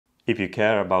If you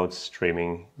care about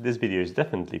streaming, this video is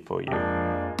definitely for you.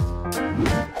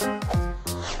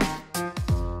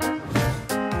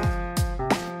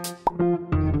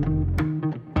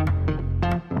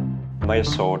 My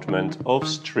assortment of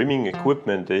streaming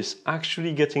equipment is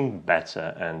actually getting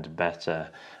better and better.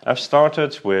 I've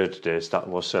started with this, that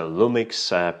was a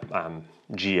Lumix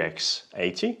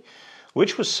GX80,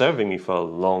 which was serving me for a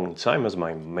long time as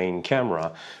my main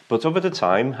camera, but over the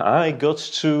time I got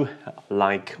to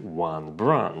like one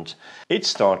brand. It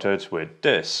started with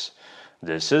this.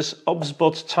 This is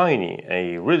OBSbot Tiny,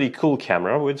 a really cool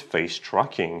camera with face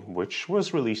tracking, which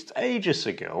was released ages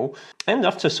ago, and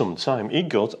after some time it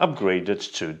got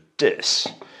upgraded to this.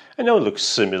 I know it looks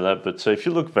similar, but if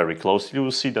you look very closely you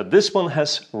will see that this one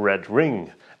has red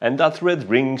ring, and that red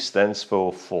ring stands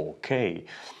for 4K,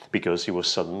 because it was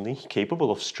suddenly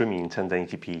capable of streaming in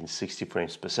 1080p in 60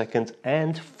 frames per second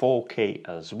and 4K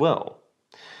as well.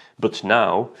 But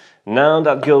now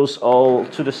that goes all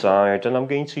to the side, and I'm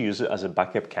going to use it as a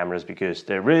backup camera because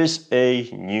there is a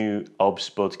new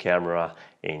OBSbot camera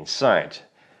inside.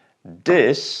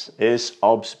 This is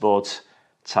OBSbot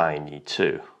Tiny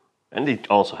 2, and it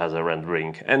also has a red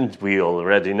ring, and we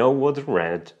already know what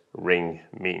red ring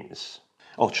means.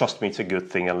 Oh, trust me, it's a good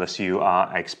thing unless you are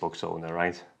Xbox owner,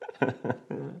 right?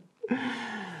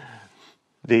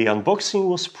 The unboxing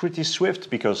was pretty swift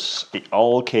because it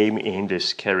all came in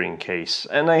this carrying case,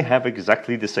 and I have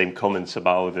exactly the same comments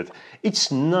about it.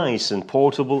 It's nice and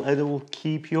portable and it will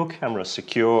keep your camera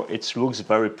secure. It looks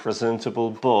very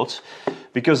presentable, but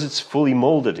because it's fully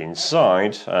molded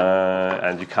inside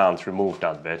and you can't remove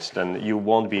that bit, then you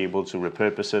won't be able to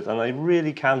repurpose it, and I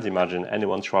really can't imagine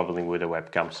anyone traveling with a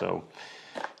webcam. So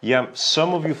yeah,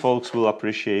 some of you folks will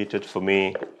appreciate it. For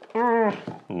me,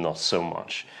 not so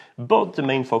much. But the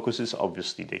main focus is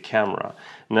obviously the camera.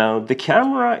 Now, the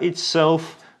camera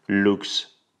itself looks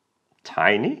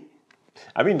tiny.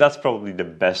 I mean, that's probably the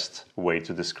best way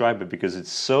to describe it because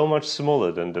it's so much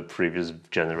smaller than the previous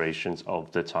generations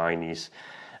of the Tiny's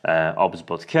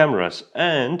OBSbot cameras,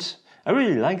 and I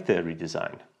really like their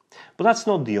redesign. But that's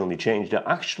not the only change.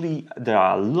 There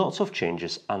are lots of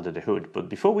changes under the hood. But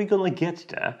before we're gonna get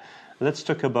there, let's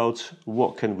talk about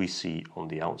what can we see on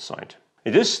the outside.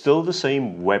 It is still the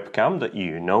same webcam that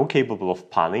you know, capable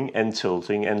of panning and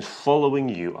tilting and following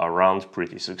you around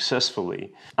pretty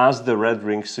successfully. As the red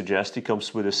ring suggests, it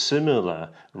comes with a similar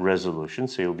resolution,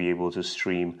 so you'll be able to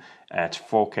stream at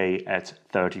 4K at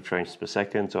 30 frames per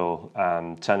second or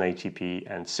 1080p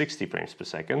and 60 frames per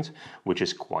second, which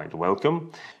is quite welcome.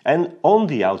 And on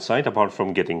the outside, apart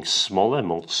from getting smaller,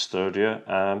 more sturdier,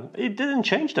 it didn't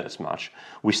change that much.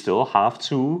 We still have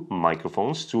two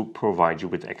microphones to provide you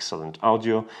with excellent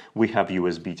audio. We have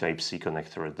USB Type-C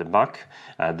connector at the back.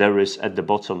 There is at the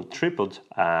bottom tripod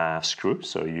screw,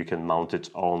 so you can mount it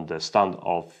on the stand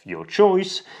of your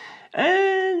choice,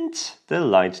 and the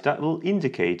light that will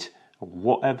indicate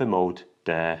whatever mode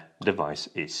the device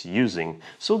is using.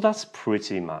 So that's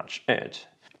pretty much it.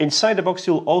 Inside the box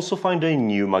you'll also find a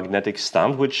new magnetic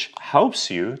stand which helps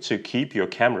you to keep your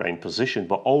camera in position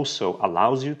but also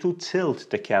allows you to tilt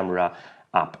the camera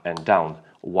up and down.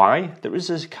 Why? There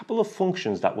is a couple of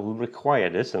functions that will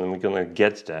require this, and we're gonna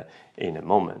get there in a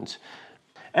moment.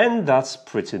 And that's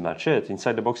pretty much it.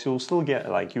 Inside the box you'll still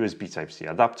get like USB Type-C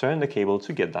adapter and the cable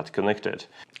to get that connected.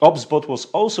 OBSbot was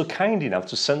also kind enough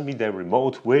to send me their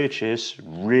remote, which is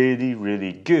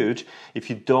really good if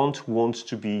you don't want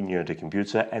to be near the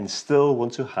computer and still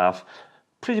want to have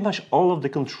pretty much all of the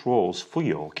controls for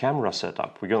your camera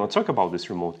setup. We're going to talk about this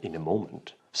remote in a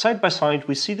moment. Side by side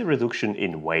we see the reduction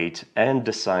in weight and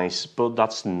the size, but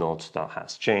that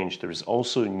has changed. There is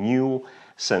also new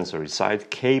sensor inside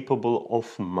capable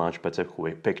of much better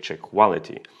picture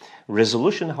quality.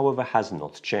 Resolution, however, has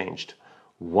not changed.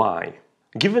 Why?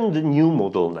 Given the new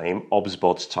model name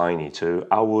OBSbot Tiny 2,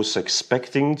 I was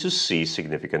expecting to see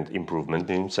significant improvement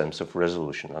in terms of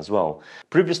resolution as well.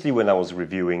 Previously, when I was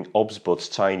reviewing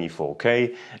OBSbot Tiny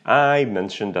 4K, I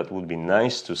mentioned that it would be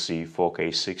nice to see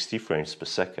 4K 60 frames per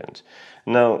second.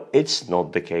 Now, it's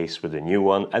not the case with the new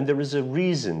one, and there is a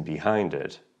reason behind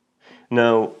it.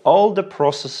 Now, all the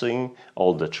processing,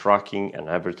 all the tracking and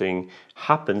everything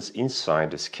happens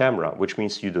inside this camera, which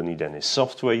means you don't need any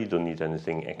software, you don't need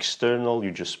anything external,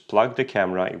 you just plug the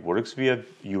camera, it works via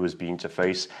USB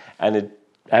interface, and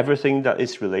everything that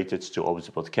is related to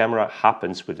OBSbot camera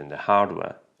happens within the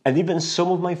hardware. And even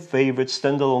some of my favorite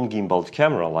standalone gimbal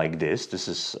camera like this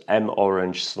is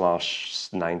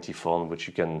Morange/90 phone, which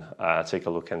you can take a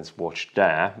look and watch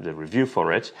there, the review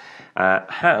for it,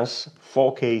 has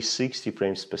 4K 60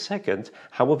 frames per second.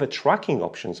 However, tracking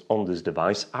options on this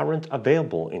device aren't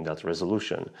available in that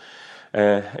resolution.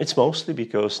 It's mostly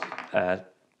because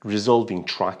resolving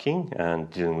tracking and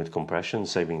dealing with compression,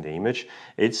 saving the image,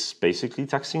 it's basically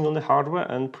taxing on the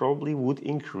hardware and probably would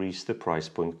increase the price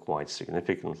point quite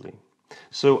significantly.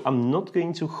 So I'm not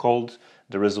going to hold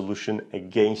the resolution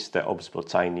against the OBSbot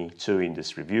Tiny 2 in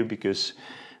this review because,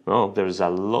 well, there's a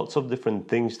lot of different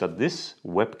things that this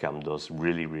webcam does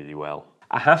really well.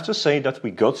 I have to say that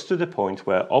we got to the point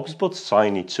where OBSbot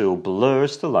Tiny 2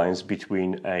 blurs the lines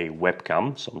between a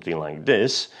webcam, something like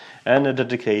this, and a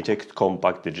dedicated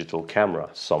compact digital camera,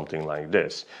 something like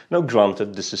this. Now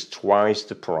granted, this is twice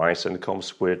the price and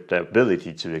comes with the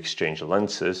ability to exchange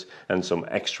lenses and some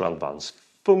extra advanced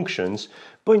functions,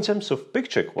 but in terms of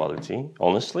picture quality,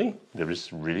 honestly, there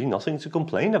is really nothing to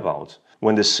complain about.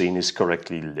 When the scene is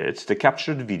correctly lit, the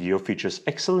captured video features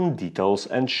excellent details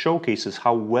and showcases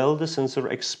how well the sensor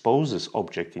exposes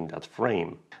object in that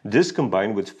frame. This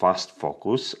combined with fast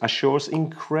focus assures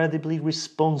incredibly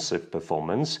responsive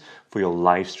performance for your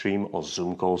live stream or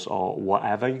Zoom calls or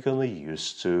whatever you're gonna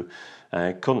use to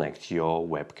connect your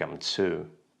webcam to.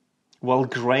 While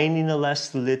grain in the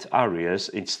less lit areas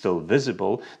is still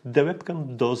visible, the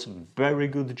webcam does a very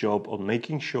good job on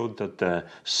making sure that the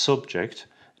subject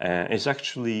is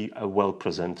actually well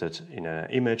presented in an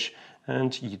image,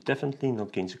 and you're definitely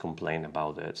not going to complain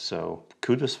about it. So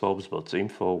kudos for OBSbot team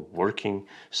for working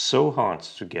so hard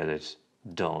to get it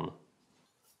done.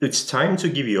 It's time to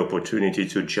give you opportunity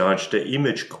to judge the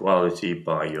image quality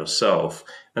by yourself.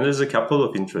 And there's a couple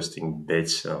of interesting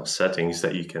bits or settings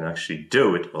that you can actually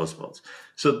do with OBSbot.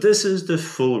 So this is the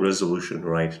full resolution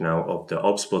right now of the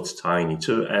OBSbot Tiny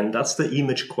 2, and that's the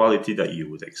image quality that you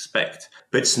would expect.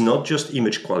 But it's not just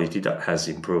image quality that has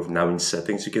improved. Now in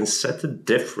settings, you can set a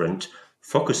different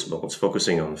focus modes,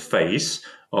 focusing on face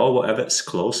or whatever is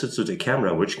closer to the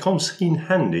camera, which comes in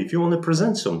handy if you want to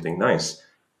present something nice.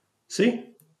 See?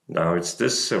 Now it's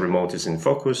this remote is in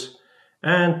focus,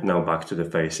 and now back to the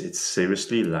face. It's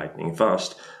seriously lightning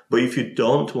fast. But if you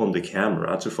don't want the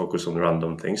camera to focus on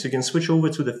random things, you can switch over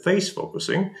to the face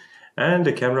focusing, and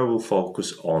the camera will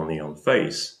focus only on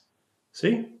face.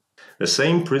 See? The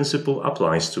same principle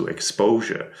applies to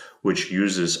exposure, which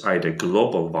uses either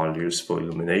global values for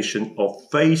illumination or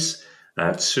face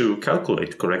to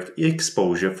calculate correct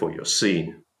exposure for your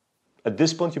scene. At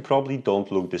this point, you probably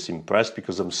don't look this impressed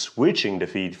because I'm switching the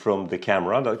feed from the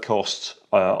camera that costs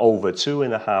over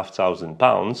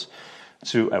 £2,500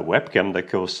 to a webcam that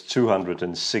costs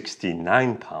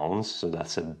 £269, so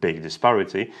that's a big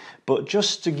disparity. But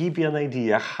just to give you an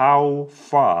idea how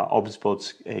far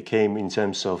OBSbot came in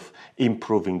terms of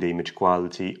improving the image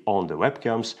quality on the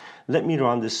webcams, let me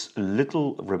run this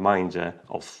little reminder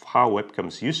of how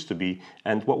webcams used to be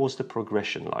and what was the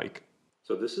progression like.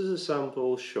 So this is a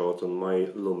sample shot on my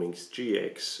Lumix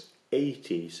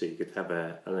GX80, so you could have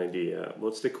an idea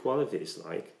what's the quality is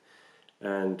like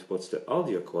and what's the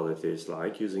audio quality is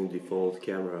like using default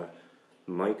camera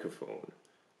microphone.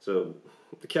 So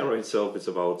the camera itself is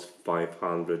about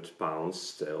 £500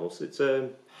 still, so it's a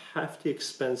hefty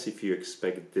expense if you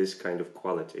expect this kind of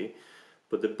quality.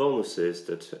 But the bonus is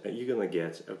that you're gonna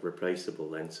get a replaceable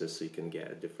lenses, so you can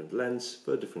get a different lens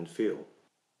for a different feel.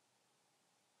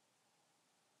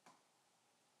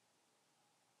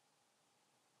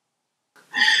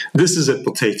 This is a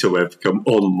potato webcam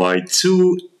on my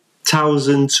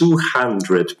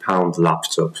 £2,200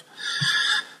 laptop.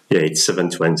 Yeah, it's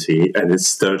 720 and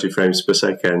it's 30 frames per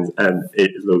second and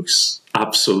it looks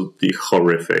absolutely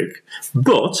horrific.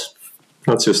 But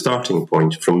that's your starting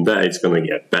point. From there it's going to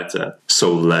get better.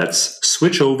 So let's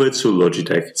switch over to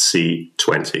Logitech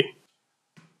C920.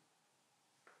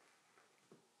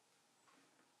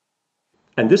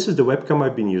 And this is the webcam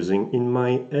I've been using in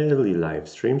my early live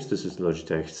streams. This is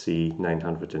Logitech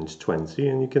C920,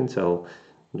 and you can tell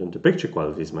that the picture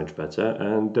quality is much better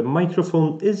and the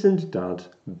microphone isn't that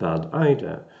bad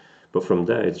either. But from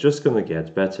there it's just gonna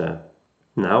get better.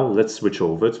 Now let's switch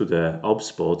over to the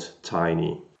OBSbot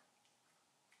Tiny.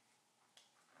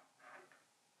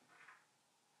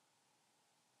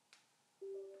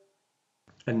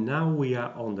 And now we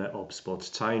are on the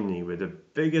OBSbot Tiny, with the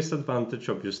biggest advantage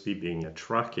obviously being a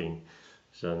tracking.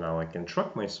 So now I can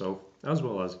track myself as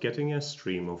well as getting a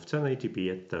stream of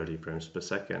 1080p at 30 frames per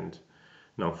second.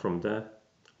 Now from there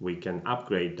we can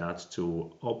upgrade that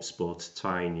to OBSbot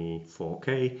Tiny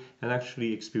 4K and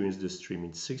actually experience the stream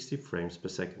in 60 frames per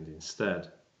second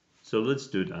instead. So let's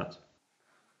do that.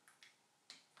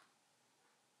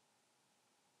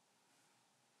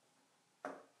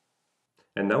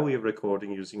 And now we are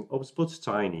recording using OBSbot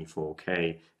Tiny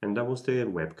 4K, and that was the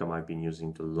webcam I've been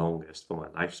using the longest for my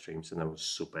live streams, and I was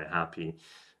super happy.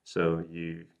 So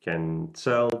you can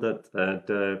tell that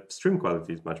the stream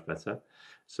quality is much better.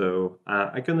 So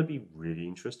I'm gonna be really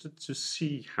interested to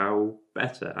see how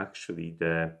better actually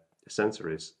the sensor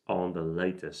is on the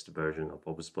latest version of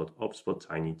OBSbot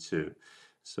Tiny 2.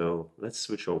 So let's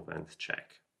switch over and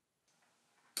check.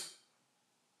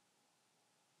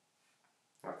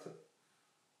 That's it.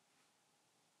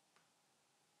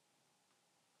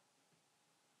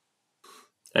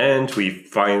 And we're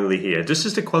finally here. This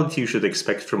is the quality you should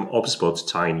expect from OBSbot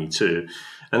Tiny 2.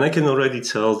 And I can already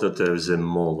tell that there's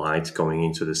more light going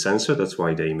into the sensor. That's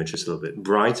why the image is a little bit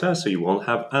brighter, so you won't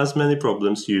have as many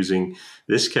problems using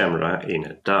this camera in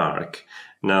the dark.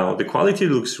 Now, the quality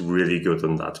looks really good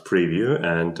on that preview,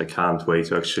 and I can't wait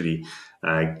to actually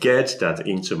get that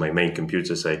into my main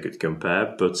computer so I could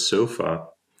compare. But so far,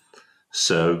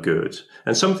 so good.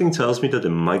 And something tells me that the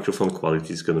microphone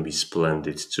quality is going to be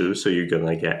splendid too. So you're going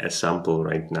to get a sample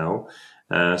right now.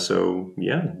 So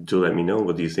yeah, do let me know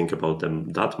what do you think about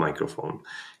that microphone.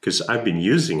 Because I've been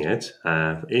using it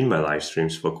in my live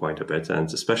streams for quite a bit.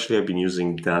 And especially I've been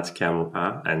using that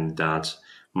camera and that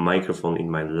microphone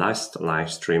in my last live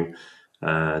stream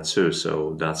too.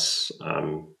 So that's,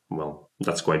 well,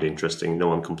 that's quite interesting. No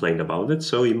one complained about it.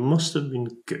 So it must have been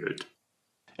good.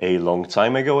 A long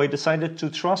time ago, I decided to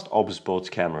trust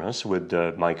OBSbot cameras with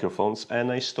the microphones,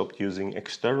 and I stopped using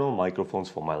external microphones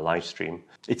for my live stream.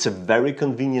 It's a very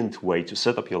convenient way to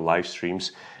set up your live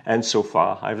streams, and so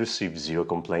far I've received 0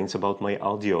 complaints about my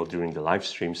audio during the live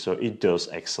stream, so it does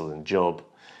an excellent job.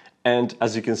 And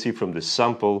as you can see from this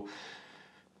sample,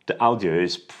 the audio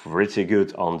is pretty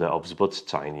good on the OBSbot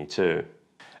Tiny too.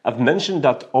 I've mentioned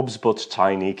that OBSbot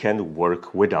Tiny can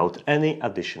work without any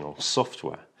additional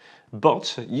software.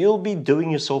 But you'll be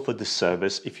doing yourself a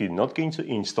disservice if you're not going to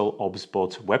install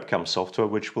OBSbot webcam software,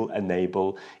 which will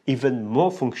enable even more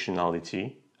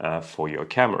functionality for your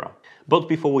camera. But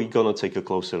before we're gonna take a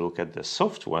closer look at the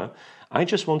software, I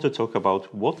just want to talk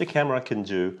about what the camera can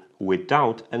do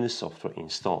without any software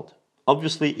installed.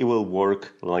 Obviously, it will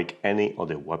work like any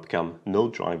other webcam. No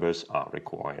drivers are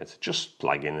required. Just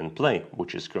plug in and play,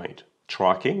 which is great.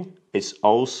 Tracking is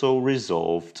also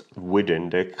resolved within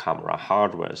the camera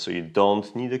hardware, so you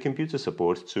don't need a computer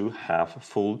support to have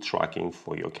full tracking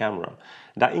for your camera.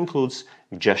 That includes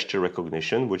gesture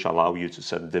recognition, which allow you to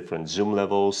set different zoom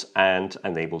levels and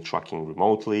enable tracking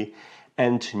remotely.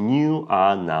 And new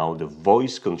are now the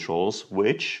voice controls,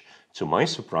 which, to my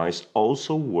surprise,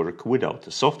 also work without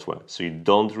the software. So you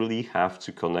don't really have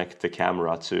to connect the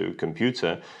camera to a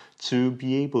computer to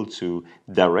be able to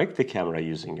direct the camera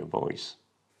using your voice.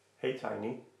 Hey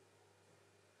Tiny,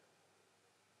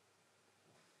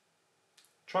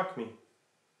 track me.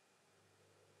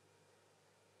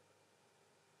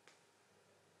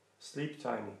 Sleep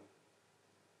Tiny.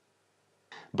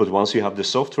 But once you have the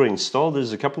software installed,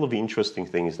 there's a couple of interesting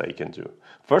things that you can do.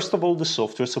 First of all, the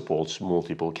software supports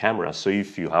multiple cameras. So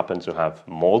if you happen to have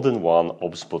more than one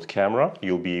OBSbot camera,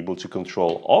 you'll be able to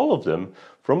control all of them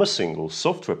from a single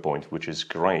software point, which is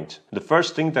great. The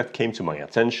first thing that came to my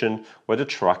attention were the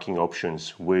tracking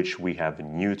options, which we have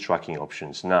new tracking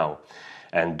options now.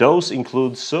 And those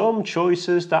include some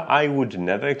choices that I would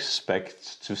never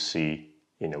expect to see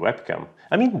in a webcam.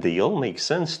 I mean, they all make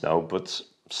sense now, but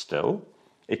still,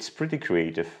 it's pretty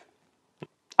creative.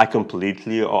 I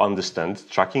completely understand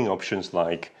tracking options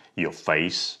like your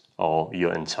face or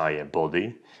your entire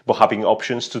body, but having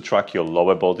options to track your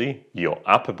lower body, your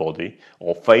upper body,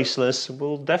 or faceless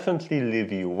will definitely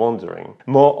leave you wondering.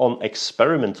 More on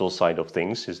experimental side of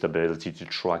things is the ability to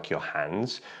track your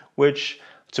hands, which,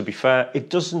 to be fair, it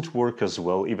doesn't work as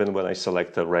well even when I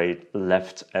select the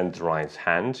left and right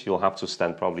hand. You'll have to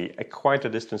stand probably quite a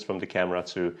distance from the camera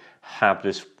to have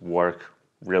this work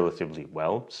relatively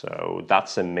well. So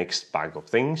that's a mixed bag of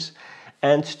things.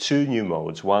 And 2 new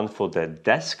modes. One for the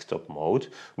desktop mode,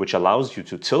 which allows you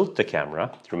to tilt the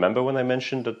camera. Remember when I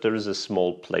mentioned that there is a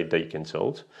small plate that you can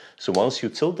tilt? So once you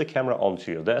tilt the camera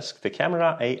onto your desk, the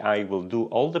camera AI will do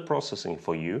all the processing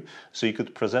for you, so you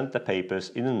could present the papers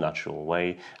in a natural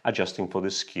way, adjusting for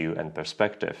the skew and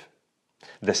perspective.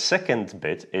 The second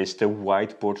bit is the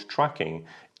whiteboard tracking.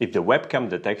 If the webcam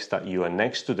detects that you are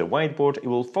next to the whiteboard, it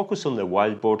will focus on the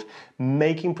whiteboard,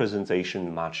 making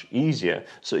presentation much easier.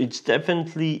 So it's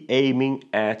definitely aiming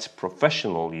at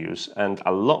professional use, and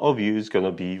a lot of you is going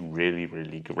to be really,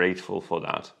 really grateful for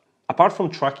that. Apart from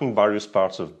tracking various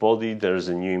parts of body, there is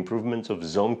a new improvement of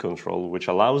zone control, which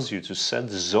allows you to set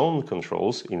zone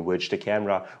controls in which the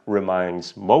camera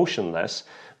remains motionless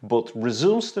but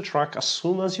resumes the track as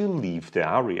soon as you leave the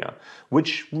area,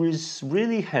 which is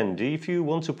really handy if you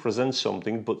want to present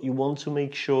something but you want to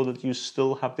make sure that you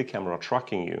still have the camera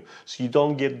tracking you, so you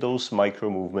don't get those micro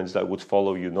movements that would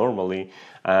follow you normally,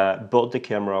 but the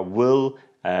camera will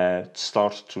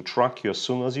start to track you as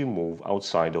soon as you move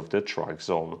outside of the track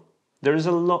zone. There is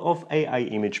a lot of AI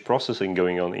image processing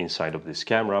going on inside of this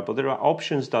camera, but there are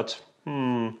options that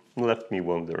left me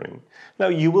wondering. Now,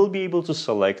 you will be able to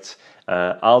select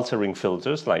altering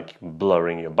filters like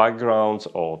blurring your background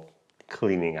or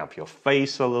cleaning up your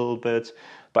face a little bit,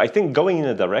 but I think going in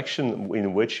a direction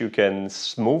in which you can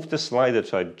smooth the slider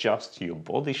to adjust your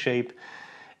body shape,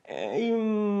 it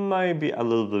might be a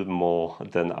little bit more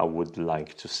than I would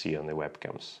like to see on the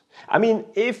webcams. I mean,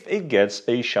 if it gets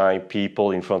shy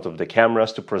people in front of the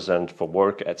cameras to present for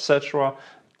work, etc.,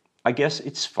 I guess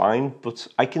it's fine, but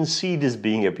I can see this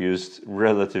being abused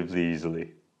relatively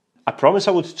easily. I promised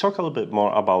I would talk a little bit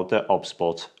more about the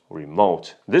OBSbot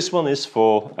remote. This one is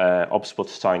for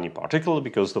OBSbot Tiny, particularly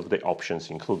because of the options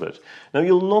included. Now,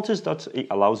 you'll notice that it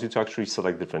allows you to actually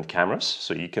select different cameras,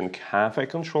 so you can have a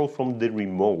control from the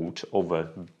remote over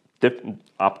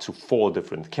up to 4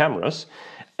 different cameras,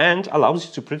 and allows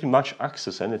you to pretty much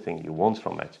access anything you want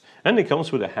from it. And it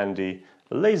comes with a handy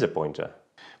laser pointer.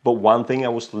 But one thing I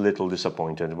was a little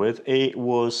disappointed with, it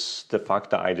was the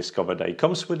fact that I discovered that it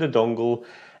comes with a dongle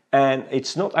and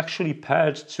it's not actually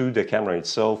paired to the camera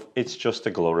itself, it's just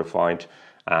a glorified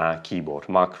keyboard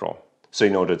macro. So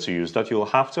in order to use that, you'll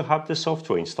have to have the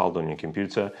software installed on your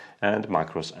computer and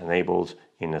macros enabled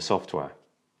in the software.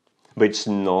 But it's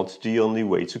not the only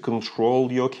way to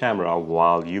control your camera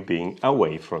while you're being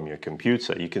away from your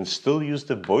computer. You can still use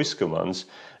the voice commands,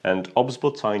 and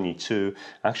OBSbot Tiny 2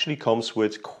 actually comes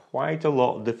with quite a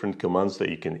lot of different commands that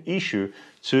you can issue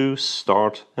to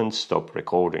start and stop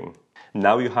recording.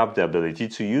 Now you have the ability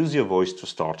to use your voice to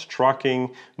start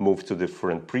tracking, move to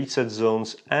different preset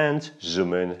zones, and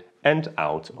zoom in and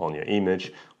out on your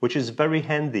image, which is very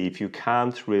handy if you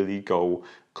can't really go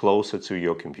closer to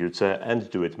your computer and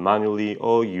do it manually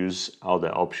or use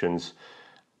other options.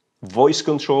 Voice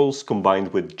controls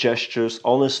combined with gestures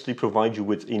honestly provide you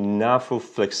with enough of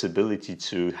flexibility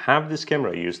to have this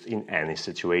camera used in any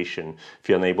situation. If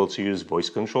you're unable to use voice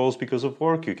controls because of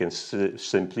work, you can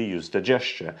simply use the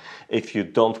gesture. If you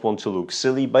don't want to look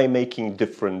silly by making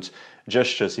different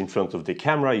gestures in front of the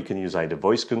camera, you can use either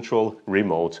voice control,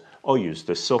 remote, or use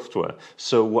the software.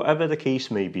 So whatever the case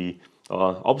may be,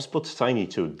 OBSbot Tiny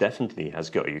 2 definitely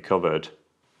has got you covered.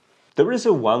 There is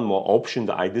one more option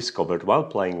that I discovered while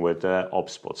playing with the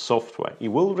OBSbot software. It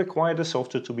will require the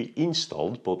software to be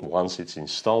installed, but once it's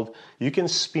installed, you can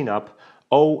spin up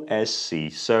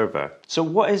OSC server. So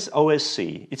what is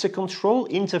OSC? It's a control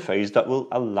interface that will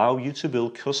allow you to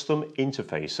build custom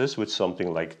interfaces with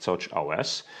something like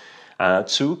TouchOS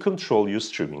to control your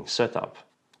streaming setup.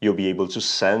 You'll be able to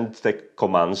send the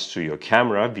commands to your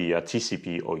camera via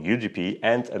TCP or UDP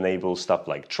and enable stuff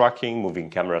like tracking,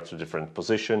 moving camera to different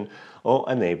position, or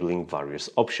enabling various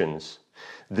options.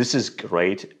 This is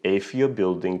great if you're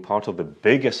building part of a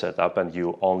bigger setup and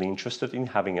you're only interested in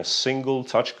having a single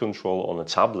touch control on a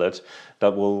tablet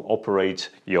that will operate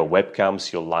your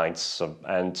webcams, your lights,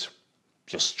 and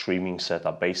your streaming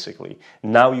setup basically.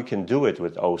 Now you can do it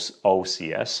with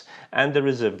OCS, and there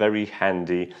is a very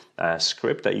handy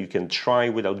script that you can try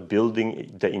without building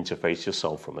the interface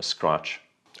yourself from scratch.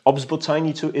 OBSbot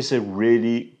Tiny 2 is a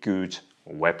really good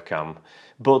webcam,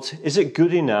 but is it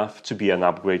good enough to be an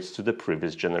upgrade to the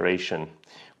previous generation?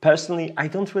 Personally, I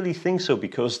don't really think so,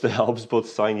 because the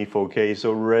OBSbot Tiny 4K is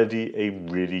already a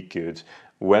really good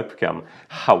webcam.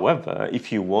 However,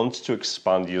 if you want to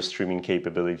expand your streaming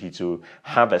capability to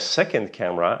have a second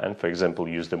camera and, for example,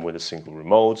 use them with a single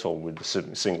remote or with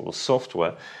a single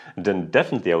software, then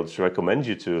definitely I would recommend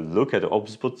you to look at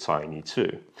OBSbot Tiny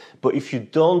 2. But if you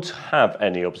don't have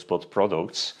any OBSbot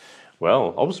products,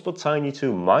 well, OBSbot Tiny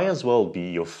 2 might as well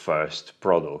be your first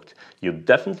product. You're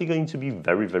definitely going to be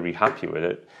very, very happy with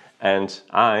it, and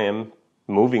I am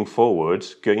moving forward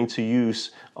going to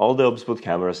use all the OBSbot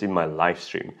cameras in my live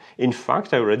stream. In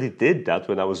fact, I already did that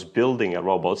when I was building a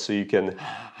robot, so you can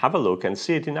have a look and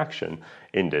see it in action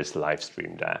in this live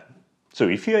stream there. So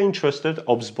if you're interested,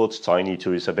 OBSbot Tiny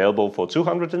 2 is available for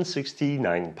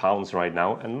 £269 right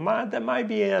now, and there might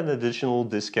be an additional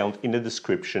discount in the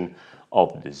description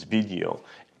of this video.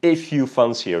 If you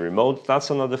fancy a remote, that's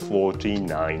another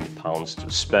 £49 to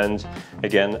spend.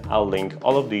 Again, I'll link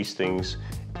all of these things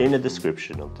in the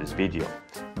description of this video.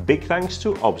 Big thanks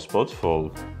to OBSbot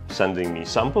for sending me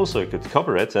samples so I could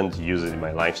cover it and use it in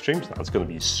my live streams. That's going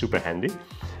to be super handy.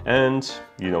 And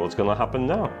you know what's going to happen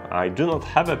now. I do not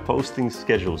have a posting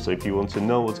schedule, so if you want to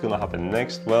know what's going to happen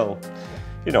next, well,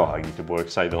 you know how YouTube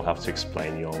works, I don't have to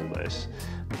explain you all this.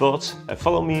 But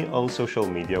follow me on social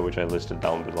media, which I listed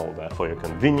down below there for your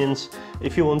convenience,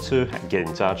 if you want to get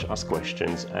in touch, ask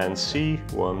questions, and see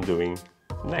what I'm doing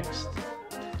next.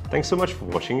 Thanks so much for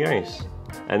watching, guys,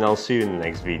 and I'll see you in the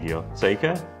next video. Take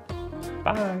care,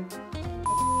 bye!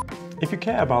 If you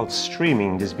care about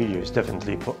streaming, this video is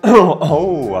definitely for...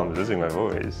 Oh, I'm losing my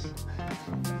voice.